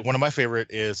storyline. Like one of my favorite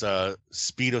is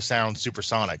Speedo Sound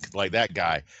Supersonic. Like that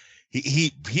guy,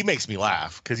 he makes me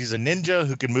laugh because he's a ninja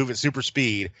who can move at super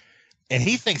speed, and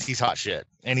he thinks he's hot shit.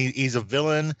 And he's a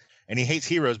villain, and he hates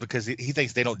heroes because he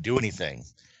thinks they don't do anything.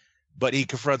 But he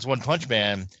confronts One Punch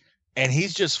Man, and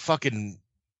he's just fucking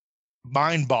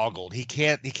mind boggled. He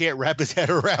can't wrap his head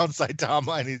around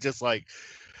Saitama, and he's just like,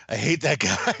 I hate that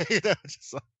guy. You know,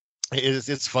 just like,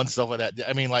 it's fun stuff like that.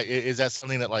 I mean, like, is that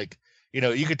something that, like, you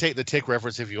know, you could take the Tick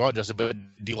reference if you want, Justin, but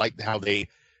do you like how they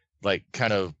like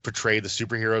kind of portray the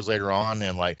superheroes later on?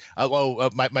 And like,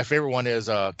 my favorite one is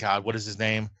God, what is his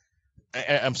name?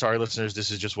 I'm sorry, listeners,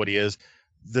 this is just what he is.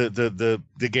 The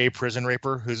gay prison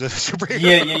raper who's a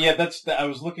superhero. Yeah. I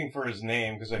was looking for his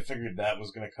name because I figured that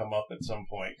was going to come up at some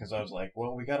point, because I was like,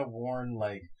 well, we got to warn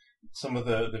like some of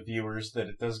the viewers that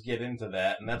it does get into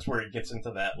that, and that's where it gets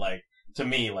into that, like, to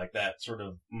me, like that sort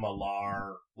of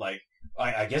Malar, like,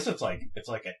 I guess it's like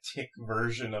a Tick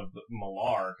version of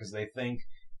Malar, because they think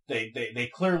they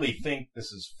clearly think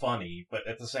this is funny, but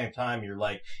at the same time you're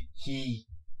like, he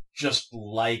just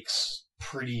likes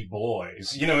pretty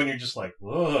boys, you know, and you're just like,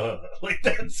 ugh, like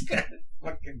that's kind of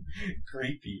fucking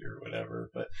creepy or whatever.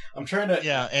 But I'm trying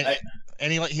to,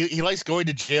 and he likes going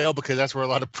to jail because that's where a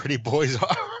lot of pretty boys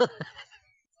are.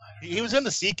 He was in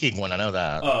the Sea King one, I know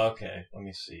that. Oh, okay. Let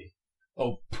me see.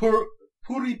 Oh,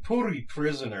 Puri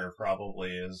Prisoner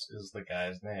probably is the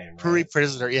guy's name. Right? Puri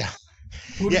Prisoner, yeah.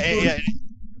 Yeah.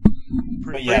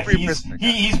 But yeah,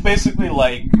 he's basically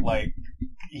like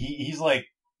he's like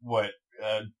what,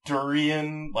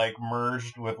 Durian, like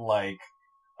merged with, like,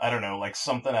 I don't know, like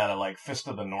something out of like Fist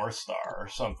of the North Star or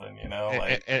something, you know,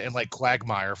 like and like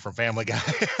Quagmire from Family Guy.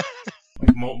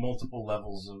 Like multiple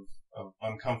levels of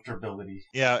uncomfortability.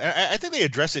 Yeah, I think they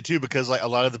address it too, because like a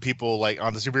lot of the people like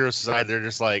on the superhero side, they're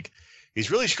just like,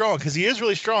 he's really strong, because he is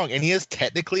really strong, and he is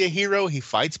technically a hero. He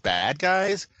fights bad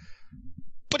guys,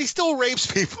 but he still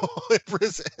rapes people in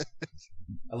prison.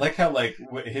 I like how, like,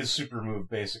 his super move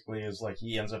basically is like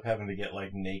he ends up having to get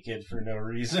like naked for no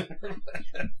reason.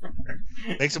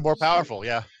 Makes him more powerful.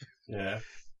 Yeah. Yeah.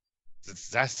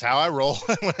 That's how I roll.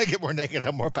 When I get more naked,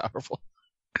 I'm more powerful.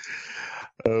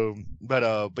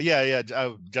 But yeah.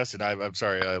 Justin, I'm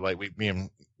sorry. Me and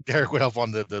Derek went off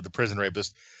on the prison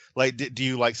rapist. Like, do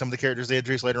you like some of the characters they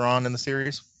introduced later on in the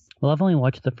series? Well, I've only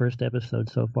watched the first episode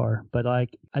so far, but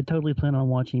like, I totally plan on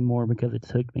watching more because it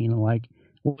took me, you know, like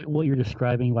what you're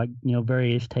describing, like, you know,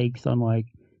 various takes on, like,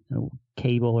 you know,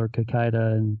 Cable or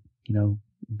Kakita and, you know,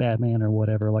 Batman or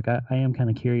whatever. Like, I am kind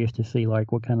of curious to see,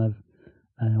 like, what kind of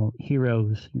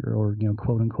heroes or, you know,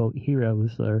 quote unquote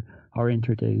heroes are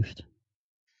introduced.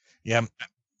 Yeah,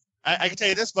 I can tell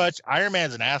you this much: Iron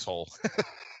Man's an asshole.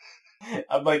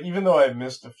 I'm like, even though I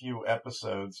missed a few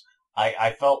episodes,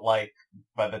 I felt like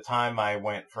by the time I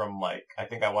went from, like, I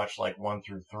think I watched like 1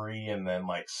 through 3 and then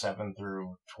like 7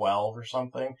 through 12 or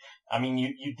something. I mean,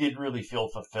 you did really feel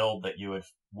fulfilled that you had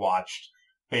watched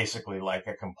basically like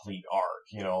a complete arc,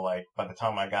 you know, like by the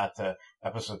time I got to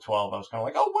episode 12, I was kind of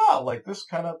like, oh wow, like this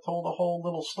kind of told a whole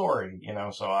little story, you know,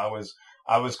 so I was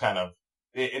kind of,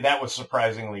 that was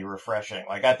surprisingly refreshing.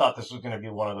 Like, I thought this was going to be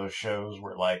one of those shows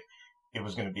where like, it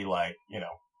was going to be like, you know,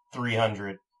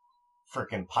 300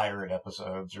 freaking pirate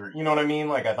episodes, or, you know what I mean?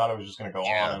 Like, I thought it was just going to go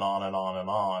on and on and on and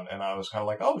on. And I was kind of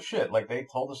like, oh shit, like they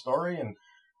told a story and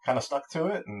kind of stuck to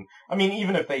it. And I mean,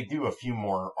 even if they do a few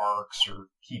more arcs or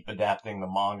keep adapting the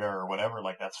manga or whatever,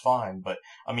 like that's fine. But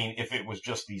I mean, if it was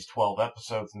just these 12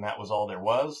 episodes and that was all there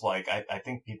was, like, I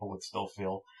think people would still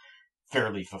feel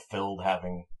fairly fulfilled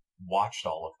having watched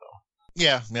all of them.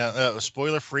 Yeah.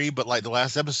 Spoiler free, but like the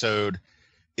last episode,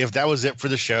 if that was it for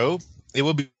the show, it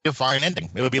would be a fine ending.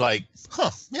 It would be like,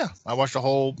 yeah, I watched a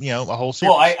whole series.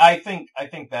 Well, I think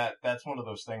that that's one of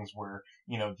those things where,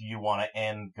 you know, do you want to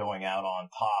end going out on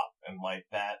top? And like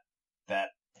that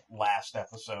last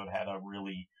episode had a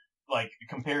really, like,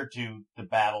 compared to the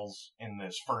battles in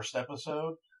this first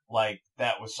episode, like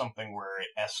that was something where it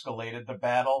escalated the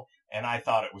battle, and I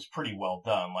thought it was pretty well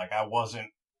done. Like, I wasn't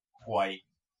quite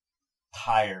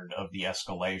tired of the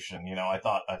escalation, you know. I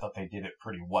thought they did it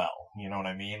pretty well, you know what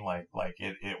I mean? Like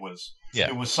it was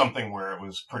something where it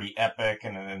was pretty epic,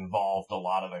 and it involved a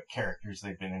lot of the characters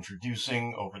they've been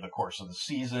introducing over the course of the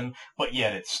season, but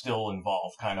yet it still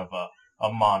involved kind of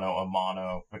a mano a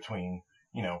mano between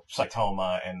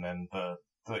Saitama and then the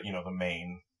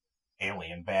main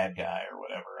alien bad guy or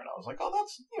whatever. And I was like, oh,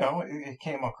 that's, it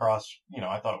came across,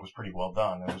 I thought it was pretty well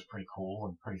done. It was pretty cool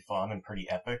and pretty fun and pretty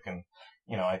epic. And,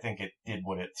 I think it did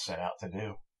what it set out to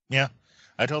do. Yeah,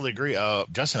 I totally agree.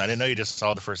 Justin, I didn't know you just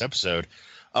saw the first episode.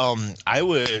 I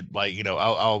would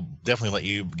I'll definitely let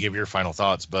you give your final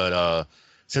thoughts, but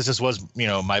since this was,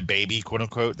 my baby, quote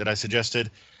unquote, that I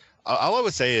suggested, all I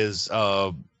would say is,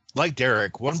 like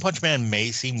Derek, One Punch Man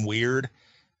may seem weird.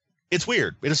 It's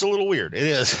weird. It is a little weird. It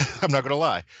is. I'm not going to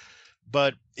lie,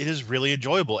 but it is really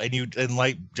enjoyable. And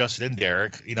like Justin and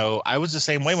Derek, I was the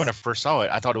same way when I first saw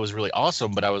it. I thought it was really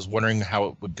awesome, but I was wondering how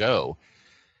it would go.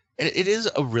 It is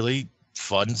a really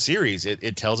fun series.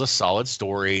 It tells a solid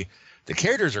story. The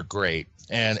characters are great,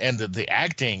 and the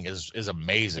acting is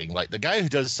amazing. Like the guy who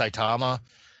does Saitama,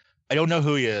 I don't know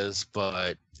who he is,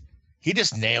 but he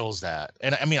just nails that.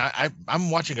 And I mean,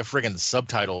 I'm watching a friggin'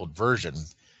 subtitled version,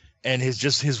 and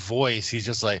his voice, he's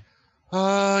just like,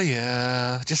 oh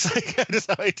yeah, just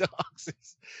how he talks.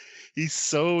 He's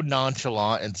so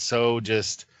nonchalant and so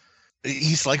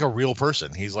he's like a real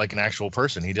person. He's like an actual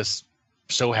person. He just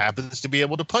so happens to be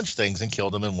able to punch things and kill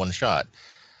them in one shot.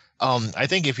 I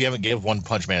think if you haven't given One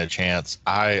Punch Man a chance,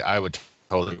 I would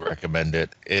totally recommend it.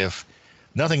 If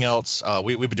nothing else,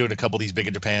 we've been doing a couple of these Big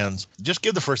in Japans. Just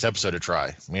give the first episode a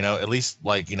try. At least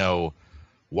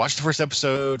watch the first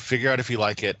episode, figure out if you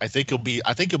like it. I think you'll be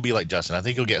like Justin. I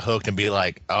think you'll get hooked and be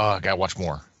like, oh, I gotta watch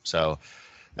more. So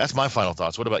that's my final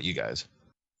thoughts. What about you guys?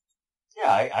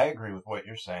 Yeah, I agree with what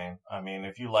you're saying. I mean,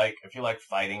 if you like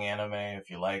fighting anime, if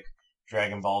you like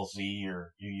Dragon Ball Z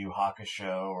or Yu Yu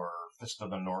Hakusho or Fist of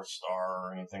the North Star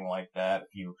or anything like that,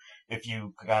 if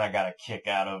you kind of got a kick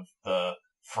out of the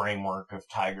framework of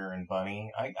Tiger and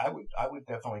Bunny, I would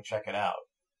definitely check it out.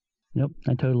 Nope,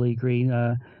 I totally agree.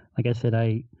 Like I said,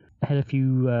 I had a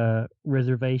few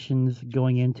reservations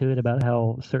going into it about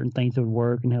how certain things would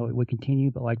work and how it would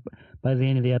continue, but like by the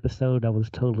end of the episode, I was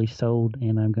totally sold,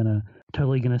 and I'm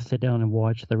totally gonna sit down and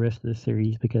watch the rest of the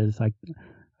series because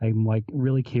I'm like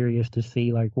really curious to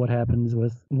see like what happens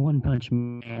with One Punch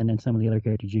Man and some of the other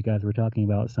characters you guys were talking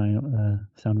about.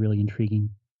 Sound really intriguing.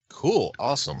 Cool,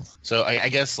 awesome. So I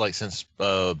guess since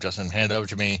Justin handed over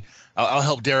to me, I'll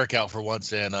help Derek out for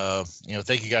once, and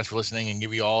thank you guys for listening and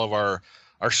give you all of our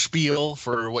spiel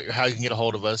for how you can get a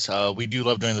hold of us. We do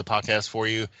love doing the podcast for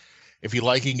you. If you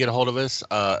like, you can get a hold of us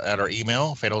at our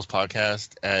email,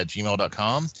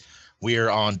 fatalspodcast@gmail.com.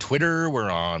 We're on Twitter. We're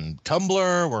on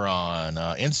Tumblr. We're on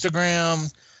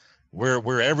Instagram.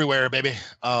 We're everywhere, baby.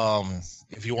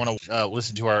 If you want to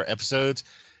listen to our episodes,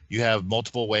 you have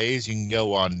multiple ways. You can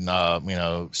go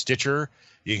on, Stitcher.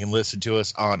 You can listen to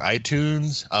us on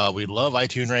iTunes. We love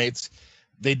iTunes rates.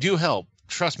 They do help.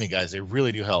 Trust me, guys. They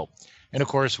really do help. And, of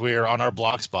course, we're on our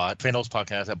Blogspot,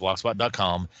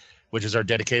 fanholespodcast@blogspot.com, which is our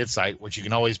dedicated site, which you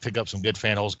can always pick up some good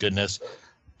Fanholes goodness.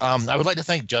 I would like to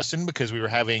thank Justin because we were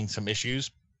having some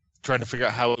issues trying to figure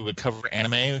out how we would cover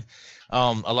anime.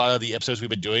 A lot of the episodes we've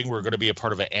been doing were going to be a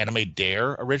part of an anime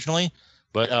dare originally,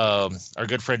 but our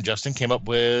good friend Justin came up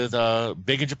with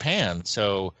Big in Japan.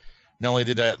 So not only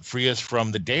did that free us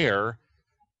from the dare,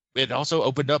 it also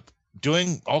opened up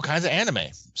doing all kinds of anime.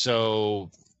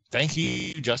 So thank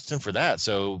you, Justin, for that.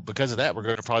 So because of that, we're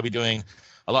going to probably be doing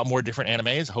a lot more different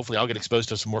animes. Hopefully I'll get exposed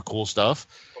to some more cool stuff.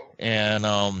 And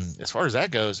as far as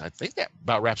that goes, I think that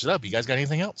about wraps it up. You guys got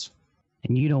anything else?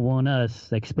 And you don't want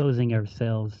us exposing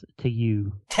ourselves to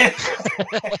you.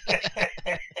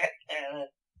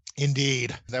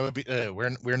 Indeed. That would be,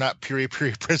 we're not puri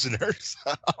prisoners.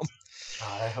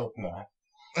 I hope not.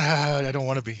 I don't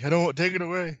want to be. I don't want to take it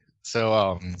away. So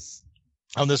on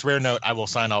this rare note, I will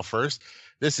sign off first.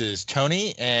 This is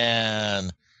Tony,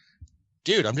 and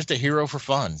dude, I'm just a hero for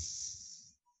fun.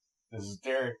 This is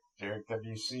Derek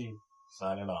WC,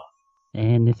 signing off.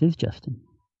 And this is Justin.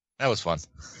 That was fun.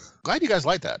 Glad you guys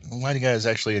liked that. I'm glad you guys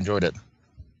actually enjoyed it.